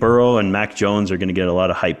I think Burrow and Mac Jones are going to get a lot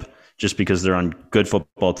of hype just because they're on good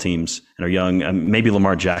football teams and are young. And maybe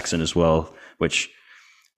Lamar Jackson as well, which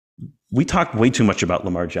we talk way too much about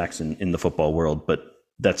Lamar Jackson in the football world, but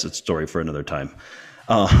that's a story for another time.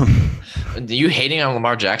 Are you hating on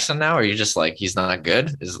Lamar Jackson now? Or are you just like, he's not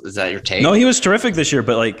good? Is that your take? No, he was terrific this year,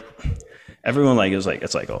 but like everyone it's like,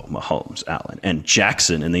 Mahomes, Allen, and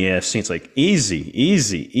Jackson in the AFC. It's like easy.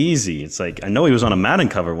 It's like, I know he was on a Madden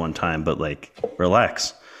cover one time, but like,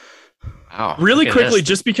 relax. Wow. Really quickly,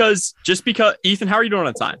 just because, Ethan, how are you doing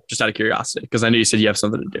on time? Just out of curiosity, because I know you said you have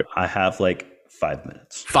something to do. I have like 5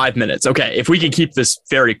 minutes. 5 minutes. Okay. If we can keep this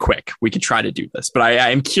very quick, we can try to do this. But I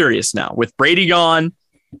am curious now, with Brady gone,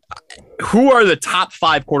 who are the top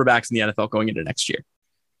 5 quarterbacks in the NFL going into next year?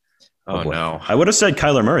 Oh no. I would have said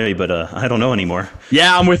Kyler Murray, but I don't know anymore.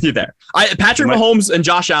 Yeah, I'm with you there. Patrick Mahomes and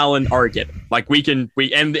Josh Allen are a given. Like and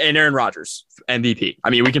Aaron Rodgers, MVP. I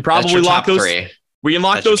mean, we can probably lock those 3. We can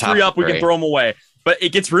lock those 3 up. We can throw them away. But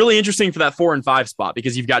it gets really interesting for that 4 and 5 spot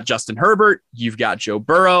because you've got Justin Herbert, you've got Joe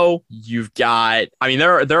Burrow, you've got. I mean,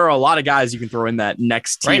 there are a lot of guys you can throw in that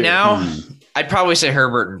next tier. Right now, I'd probably say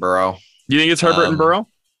Herbert and Burrow. Do you think it's Herbert and Burrow?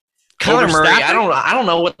 Kyler Murray, I don't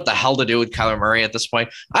know what the hell to do with Kyler Murray at this point.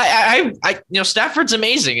 Stafford's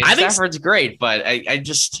amazing. And Stafford's great, but I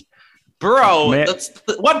just Burrow.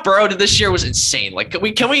 What Burrow did this year was insane. Like, can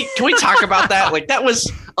we talk about that? Like, that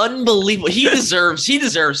was unbelievable. He deserves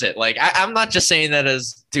it. Like, I'm not just saying that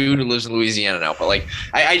as dude who lives in Louisiana now, but like,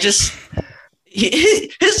 he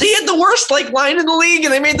had the worst line in the league,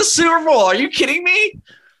 and they made the Super Bowl. Are you kidding me?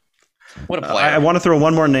 What a player. I want to throw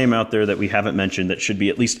one more name out there that we haven't mentioned that should be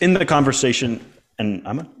at least in the conversation. And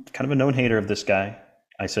I'm kind of a known hater of this guy.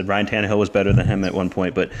 I said Ryan Tannehill was better than him at one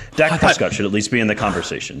point, but Dak Prescott should at least be in the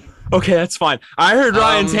conversation. Okay, that's fine. I heard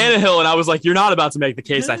Ryan Tannehill, and I was like, you're not about to make the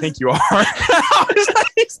case. I think you are.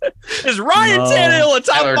 Is Ryan Tannehill a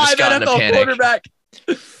top 5 NFL quarterback?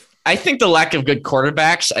 I think the lack of good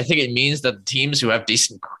quarterbacks, I think it means that the teams who have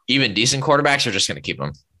decent quarterbacks are just going to keep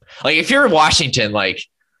them. Like, if you're Washington,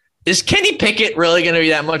 is Kenny Pickett really going to be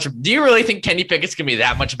that much? Do you really think Kenny Pickett's going to be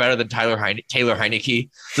that much better than Taylor Heineke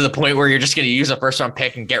to the point where you're just going to use a first-round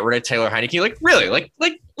pick and get rid of Taylor Heineke? Like, really? Like,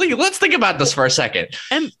 let's think about this for a second.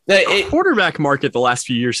 And the quarterback market the last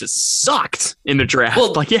few years has sucked in the draft.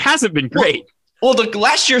 Well, it hasn't been great. Well, the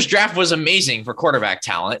last year's draft was amazing for quarterback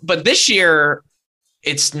talent, but this year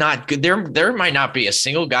it's not good. There might not be a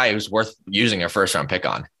single guy who's worth using a first-round pick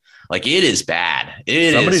on. Like, it is bad.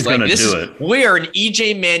 Somebody's going to do it. We are in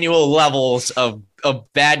EJ Manuel levels of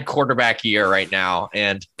bad quarterback year right now.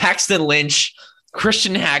 And Paxton Lynch,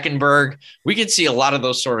 Christian Hackenberg, we could see a lot of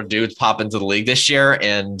those sort of dudes pop into the league this year.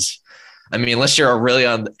 And I mean, unless you're really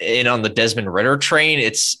on the Desmond Ridder train,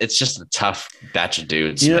 it's just a tough batch of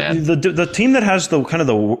dudes. Yeah, man. The team that has the kind of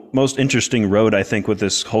the most interesting road, I think, with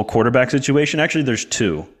this whole quarterback situation, actually, there's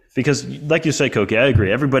 2. Because, like you say, Koki, I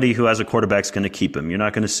agree. Everybody who has a quarterback is going to keep him. You're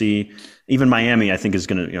not going to see even Miami. I think is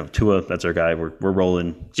going to, Tua. That's our guy. We're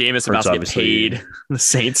rolling. Jameis about to get paid. The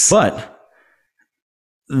Saints, but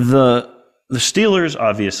the Steelers,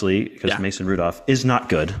 obviously, because Mason Rudolph is not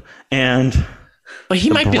good, but he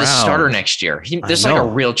might be the starter next year. There's a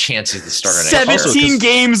real chance he's the starter next year. 17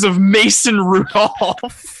 games of Mason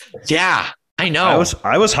Rudolph. Yeah, I know.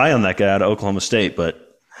 I was high on that guy out of Oklahoma State, but.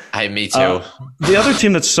 Me too. The other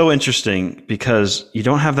team that's so interesting because you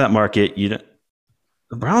don't have that market. The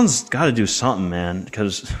Browns got to do something, man,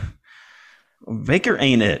 because Baker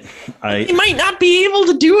ain't it. He might not be able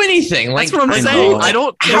to do anything. That's what I'm saying.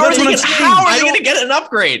 How are they going to get an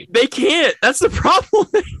upgrade? They can't. That's the problem.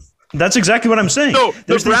 That's exactly what I'm saying. No,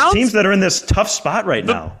 There's these teams that are in this tough spot right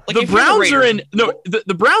now. The Browns are in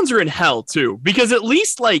the Browns are in hell too, because at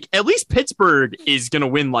least Pittsburgh is going to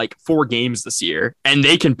win 4 games this year, and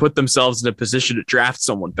they can put themselves in a position to draft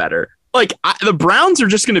someone better. The Browns are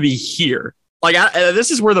just going to be here. This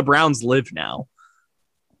is where the Browns live now.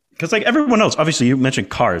 Because everyone else, obviously, you mentioned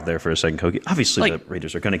Carr there for a second, Koki. Obviously, the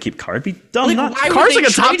Raiders are going to keep Carr. It'd be dumb not. Carr's a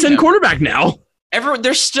top 10 quarterback now.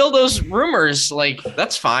 There's still those rumors,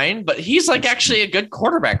 that's fine, but he's actually a good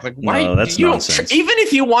quarterback. Why? No, that's nonsense. Even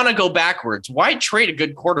if you want to go backwards, why trade a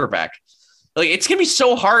good quarterback? It's gonna be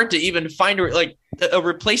so hard to even find a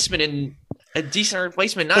replacement in a decent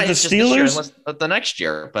replacement. Not just this year, unless the next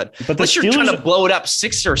year, but unless you're trying to blow it up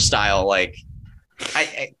Sixer style, why?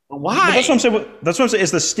 But that's what I'm saying. That's what I'm saying.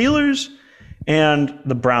 Is the Steelers and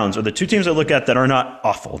the Browns are the 2 teams I look at that are not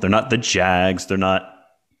awful. They're not the Jags. They're not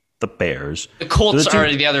the Bears. The Colts are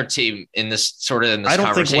the other team in this conversation. I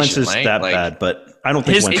don't think Wentz is that bad, but I don't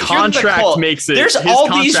think his contract makes it. There's all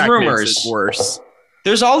these rumors worse.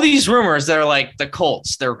 There's all these rumors that are like the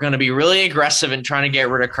Colts. They're going to be really aggressive in trying to get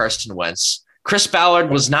rid of Carson Wentz. Chris Ballard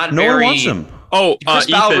was not no one wants him. Oh, Chris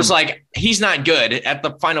Ballard was like, he's not good at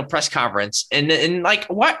the final press conference. And like,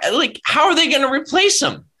 what? Like, how are they going to replace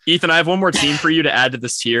him? Ethan, I have one more team for you to add to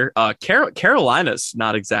this tier. Carolina's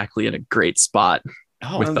not exactly in a great spot.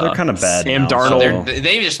 Oh, they're kind of bad. Sam now, Darnold. So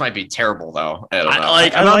they just might be terrible, though. I don't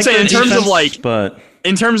know. I'm not saying in terms of like, but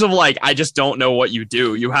in terms of like, I just don't know what you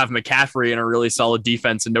do. You have McCaffrey and a really solid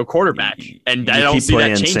defense and no quarterback, and I don't see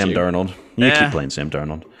that changing. Sam Darnold. You keep playing Sam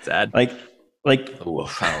Darnold. Sad. Like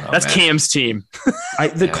Oof, I don't know, that's man. Cam's team.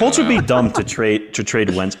 The Colts would be dumb to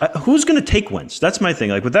trade Wentz. Who's going to take Wentz? That's my thing.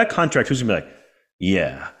 Like with that contract, who's going to be like,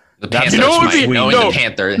 yeah. The Panthers might. The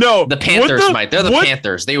Panthers. No, the Panthers might. They're the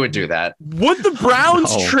Panthers. They would do that. Would the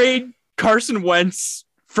Browns trade Carson Wentz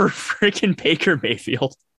for freaking Baker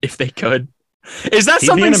Mayfield if they could? Is that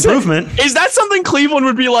something? An improvement. Is that something Cleveland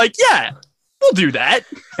would be like? Yeah, we'll do that.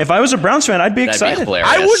 If I was a Browns fan, I'd be excited.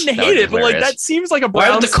 I wouldn't hate it, but like that seems like a Browns.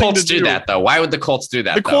 Why would the Colts do that though? Why would the Colts do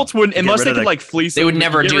that? The Colts wouldn't, unless they could like fleece. They would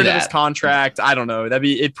never do that. His contract. I don't know. That'd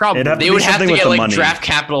be it. Probably they would have to get like draft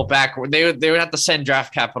capital back. They would have to send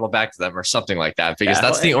draft capital back to them or something like that because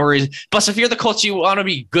that's the only reason. Plus, if you're the Colts, you want to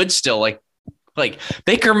be good still. Like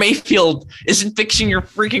Baker Mayfield isn't fixing your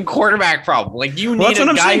freaking quarterback problem. Like you need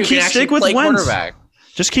a guy who can actually play quarterback.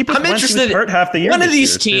 Just keep it. I'm interested. Hurt half the year. One of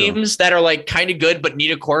these teams that are like kind of good but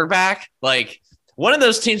need a quarterback, like one of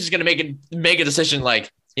those teams is going to make a decision.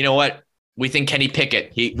 Like, you know what? We think Kenny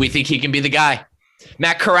Pickett. We think he can be the guy.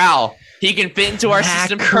 Matt Corral. He can fit into our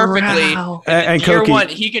system perfectly. And year one,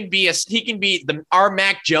 he can be our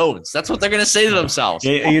Mac Jones. That's what they're going to say to themselves.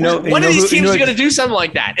 One of these teams is going to do something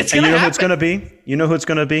like that. It's going to happen. Who it's going to be? You know who it's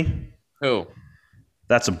going to be? Who?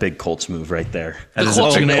 That's a big Colts move right there.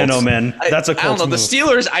 Oh man. That's a Colts move. I don't know. The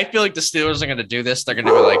Steelers, I feel like the Steelers are going to do this. They're going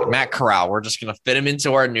to be like, Matt Corral, we're just going to fit him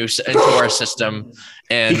into our system.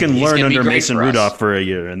 And he can learn under Mason Rudolph for a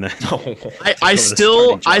year. And then I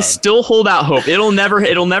still hold out hope. It'll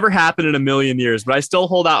never happen in a million years, but I still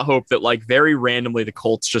hold out hope that like very randomly the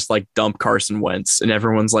Colts just like dump Carson Wentz and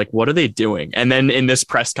everyone's like, what are they doing? And then in this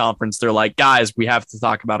press conference, they're like, guys, we have to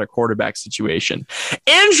talk about a quarterback situation.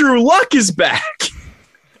 Andrew Luck is back.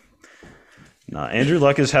 No, Andrew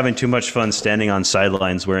Luck is having too much fun standing on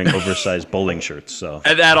sidelines wearing oversized bowling shirts. So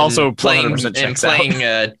and that also playing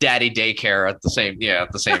daddy daycare at the same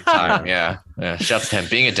time. Yeah. Shout out to him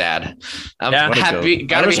being a dad. I'm happy.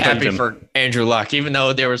 Gotta be happy for Andrew Luck, even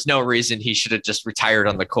though there was no reason he should have just retired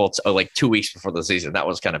on the Colts like 2 weeks before the season. That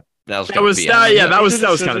was kind of kind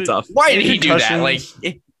of tough. Why did he do that? Like.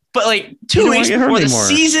 But like 2 weeks before the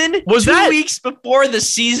season, was 2 that weeks before the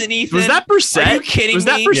season? Ethan, was that Brissett? Are you kidding me? Was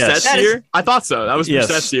that Brissett's year? I thought so. That was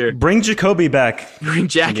Brissett's year. Bring Jacoby back. Bring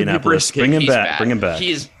Jacoby Brisket. Bring him back. Bring him back.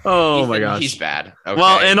 My gosh, he's bad. Okay.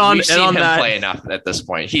 Well, we've seen him play enough at this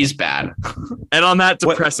point. He's bad. And on that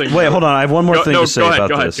depressing. Wait, hold on. I have one more thing to say about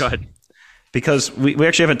this. Go ahead. Because we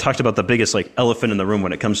actually haven't talked about the biggest like elephant in the room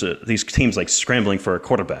when it comes to these teams like scrambling for a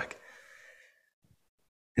quarterback.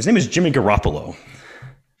 His name is Jimmy Garoppolo.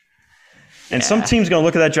 And some team's going to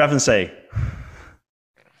look at that draft and say,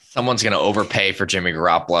 someone's going to overpay for Jimmy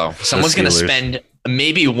Garoppolo. Someone's going to spend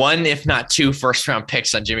maybe 1, if not 2 first-round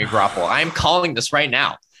picks on Jimmy Garoppolo. I'm calling this right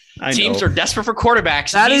now. Teams are desperate for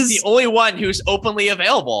quarterbacks. He's the only one who's openly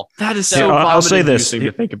available. That is so I'll say this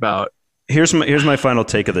to think about. Here's my final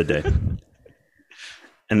take of the day.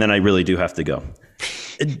 And then I really do have to go.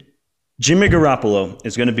 Jimmy Garoppolo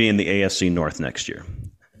is going to be in the AFC North next year.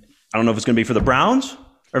 I don't know if it's going to be for the Browns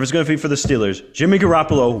or if it's going to be for the Steelers. Jimmy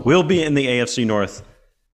Garoppolo will be in the AFC North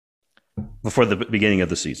before the beginning of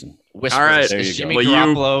the season. Whispers. All right, is Jimmy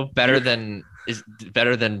Garoppolo better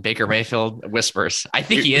than Baker Mayfield? Whispers. I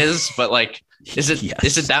think he is, but like, is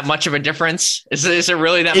it that much of a difference? Is it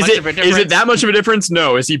really that much of a difference? Is it that much of a difference?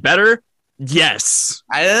 No. Is he better? Yes.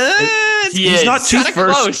 He's not too first.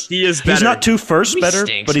 Close. He is better. He's not too first better,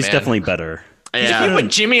 but he's definitely better. Yeah. If you put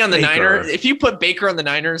Jimmy on the Niners, if you put Baker on the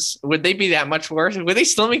Niners, would they be that much worse? Would they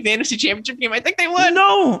still make the NFC Championship game? I think they would.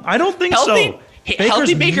 No, I don't think so.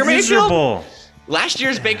 Healthy Baker miserable. Mayfield? Last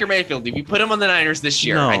year's Baker Mayfield, if you put him on the Niners this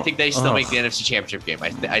year, I think they still make the NFC Championship game.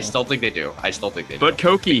 I still think they do. But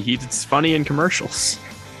Koki, he's funny in commercials.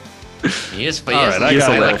 He is, but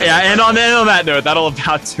and on that note, that'll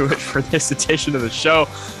about do it for this edition of the show.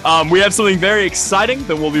 We have something very exciting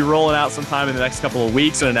that we'll be rolling out sometime in the next couple of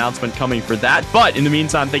weeks, an announcement coming for that. But in the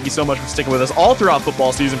meantime, thank you so much for sticking with us all throughout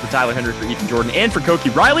football season. For Tyler Henry, for Ethan Jordan, and for Koki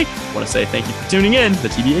Riley, I want to say thank you for tuning in to the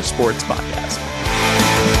TBH Sports Podcast.